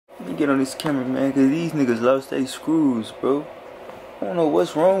me get on this camera, man, cause these niggas lost their screws, bro. I don't know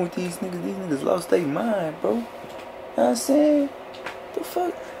what's wrong with these niggas. These niggas lost their mind, bro. You know what I'm saying? The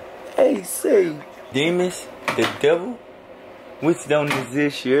fuck? Hey, say. Demons, the devil, which don't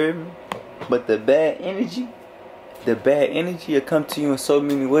exist, you hear me? But the bad energy will come to you in so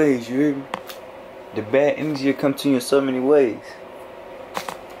many ways, you hear me? The bad energy will come to you in so many ways.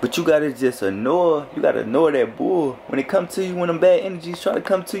 But you gotta just ignore that bull. When it come to you, when them bad energies try to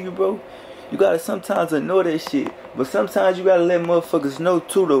come to you, bro, you gotta sometimes ignore that shit. But sometimes you gotta let motherfuckers know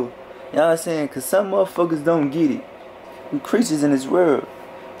too, though. You know what I'm saying? Cause some motherfuckers don't get it. We creatures in this world.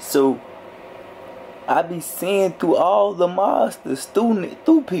 So, I be seeing through all the monsters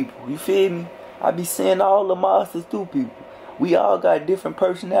through people. You feel me? I be seeing all the monsters through people. We all got different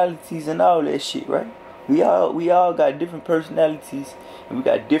personalities and all that shit, right? We all got different personalities and we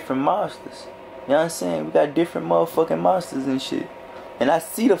got different monsters. You know what I'm saying? We got different motherfucking monsters and shit. And I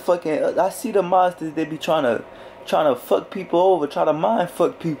see the monsters that be trying to fuck people over, try to mind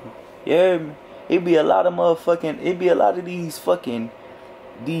fuck people. You hear me? It be a lot of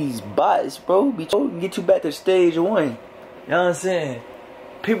these bots, bro, be trying to get you back to stage one. You know what I'm saying?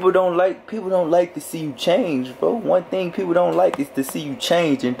 People don't like to see you change, bro. One thing people don't like is to see you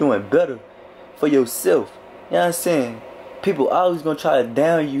change and doing better for yourself. You know what I'm saying? People always gonna try to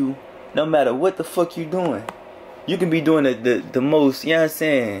down you no matter what the fuck you doing. You can be doing the most, you know what I'm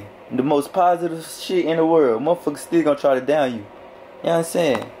saying, the most positive shit in the world. Motherfuckers still gonna try to down you. You know what I'm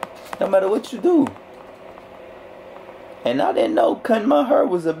saying? No matter what you do. And I didn't know cutting my hair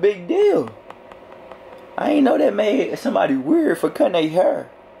was a big deal. I ain't know that made somebody weird for cutting their hair.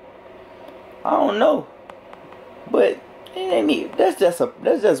 I don't know. But it ain't me. That's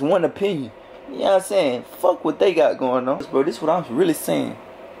just one opinion. You know what I'm saying? Fuck what they got going on. Bro, this is what I'm really saying.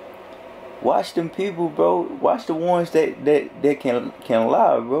 Watch them people, bro. Watch the ones that can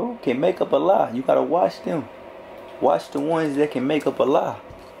lie, bro. Can make up a lie. You gotta watch them. Watch the ones that can make up a lie.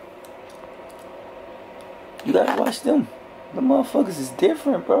 You gotta watch them. The motherfuckers is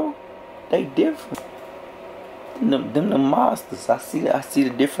different, bro. They different. Them the monsters. I see the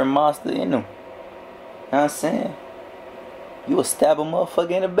different monster in them. You know what I'm saying? You will stab a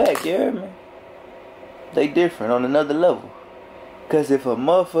motherfucker in the back, you heard me? They different on another level. Cause if a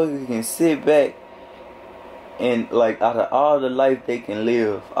motherfucker can sit back and, like, out of all the life they can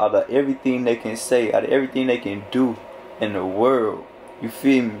live, out of everything they can say, out of everything they can do in the world, you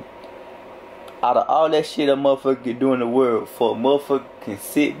feel me? Out of all that shit a motherfucker can do in the world, for a motherfucker can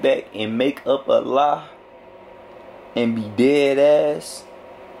sit back and make up a lie and be dead ass,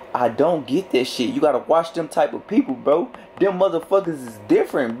 I don't get that shit. You gotta watch them type of people, bro. Them motherfuckers is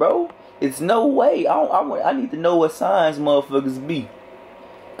different, bro. It's no way. I need to know what signs motherfuckers be.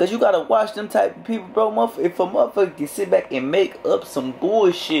 Cause you gotta watch them type of people, bro. If a motherfucker can sit back and make up some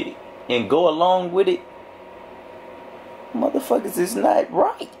bullshit and go along with it, motherfuckers is not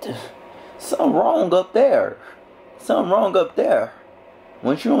right. Something wrong up there. Something wrong up there.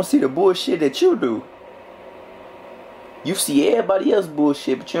 Once you don't see the bullshit that you do, you see everybody else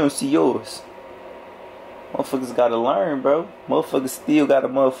bullshit, but you don't see yours. Motherfuckers gotta learn, bro. Motherfuckers still got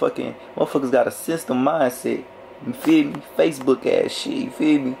motherfuckers got a system mindset. You feel me? Facebook ass shit, you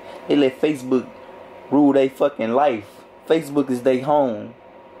feel me? They let Facebook rule their fucking life. Facebook is their home.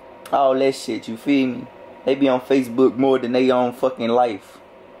 All that shit, you feel me? They be on Facebook more than they own fucking life.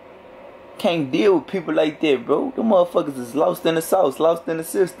 Can't deal with people like that, bro. Them motherfuckers is lost in the sauce, lost in the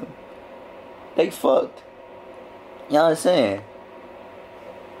system. They fucked. You know what I'm saying?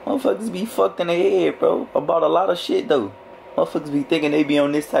 Motherfuckers be fucked in the head, bro. About a lot of shit, though. Motherfuckers be thinking they be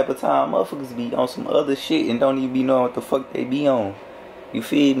on this type of time. Motherfuckers be on some other shit and don't even be knowing what the fuck they be on. You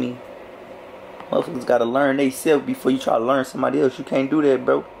feel me? Motherfuckers gotta learn they self before you try to learn somebody else. You can't do that,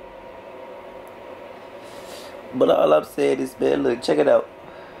 bro. But all I'm saying is, man, look, check it out.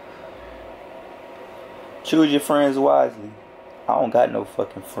 Choose your friends wisely. I don't got no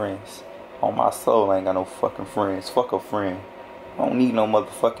fucking friends. On my soul, I ain't got no fucking friends. Fuck a friend. I don't need no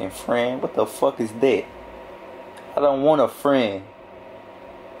motherfucking friend. What the fuck is that? I don't want a friend.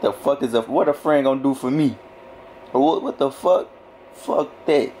 The fuck is what a friend gonna do for me? What the fuck? Fuck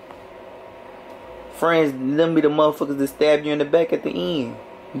that. Friends, them be the motherfuckers that stab you in the back at the end.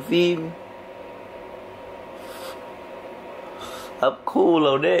 You feel me? I'm cool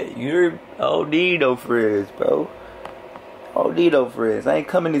on that. I don't need no friends, bro. I don't need no friends. I ain't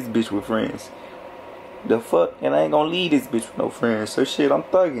coming this bitch with friends. The fuck? And I ain't gonna leave this bitch with no friends. So shit, I'm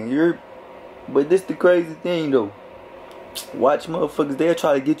thugging. But this the crazy thing though. Watch motherfuckers, they'll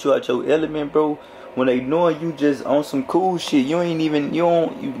try to get you out your element, bro. When they knowing you just on some cool shit.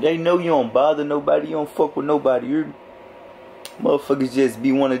 They know you don't bother nobody. You don't fuck with nobody. Motherfuckers just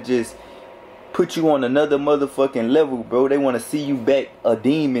wanna just put you on another motherfucking level, bro. They wanna see you back a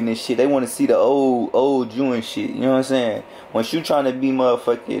demon and shit. They wanna see the old you and shit. You know what I'm saying? Once you trying to be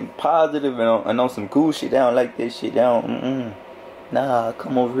motherfucking positive and on some cool shit, they don't like that shit. They don't. Nah,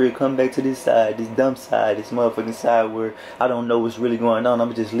 come over here, come back to this side, this dumb side, this motherfucking side where I don't know what's really going on.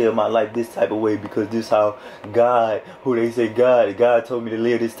 I'ma just live my life this type of way because this how God, who they say God told me to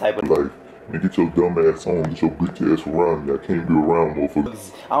live this type of life. Man, get your dumb ass on, get your bitch ass around me. I can't be around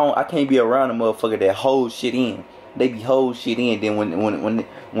motherfuckers. I can't be around a motherfucker that hold shit in. They be hold shit in. Then when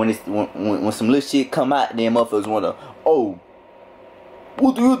some little shit come out, then motherfuckers wanna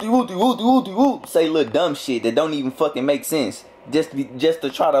whoop say little dumb shit that don't even fucking make sense. Just to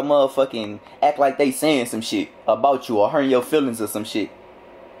try to motherfucking act like they saying some shit about you or hurting your feelings or some shit.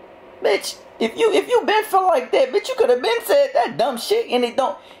 Bitch, if you been felt like that, bitch, you could have been said that dumb shit and it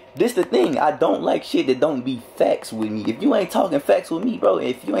don't. This the thing, I don't like shit that don't be facts with me. If you ain't talking facts with me, bro,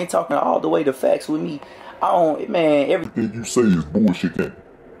 if you ain't talking all the way to facts with me, I don't, man, everything you say is bullshit, man.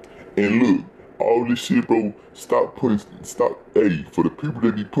 And look, all this shit, bro, hey, for the people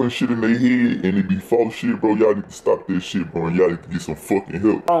that be putting shit in their head and it be false shit, bro, y'all need to stop that shit, bro, and y'all need to get some fucking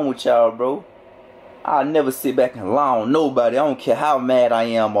help. What's wrong with y'all, bro? I'll never sit back and lie on nobody. I don't care how mad I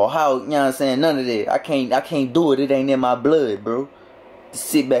am or how, you know what I'm saying, none of that. I can't do it. It ain't in my blood, bro. To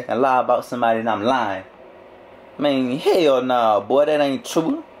sit back and lie about somebody and I'm lying. Man, hell nah, boy, that ain't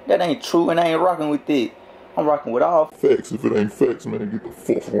true. That ain't true and I ain't rocking with it. I'm rocking with all facts. If it ain't facts, man, get the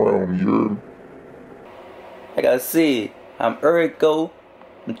fuck around me, you heard me? Like I said, I'm Erico.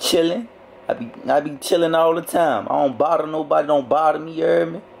 I'm chilling. I be chilling all the time. I don't bother nobody. Don't bother me, you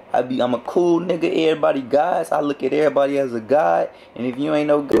heard me? I'm a cool nigga. Everybody guys. I look at everybody as a god. And if you ain't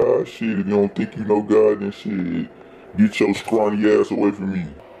no God, shit, if you don't think you know God, then shit, get your scrawny ass away from me.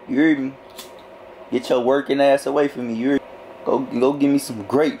 You heard me? Get your working ass away from me. You heard me? Go give me some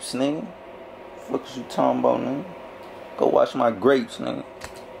grapes, nigga. What you talking about, nigga? Go watch my grapes, nigga.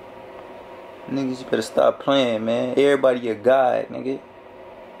 Niggas, you better stop playing, man. Everybody a god, nigga.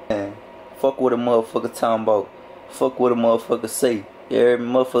 Man, fuck what a motherfucker talking about. Fuck what a motherfucker say. Every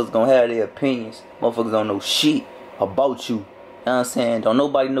motherfuckers gonna have their opinions. Motherfuckers don't know shit about you. You know what I'm saying? Don't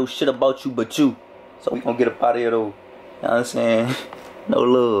nobody know shit about you but you. So we gonna get up out of here though. You know what I'm saying? No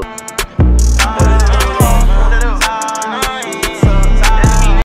love.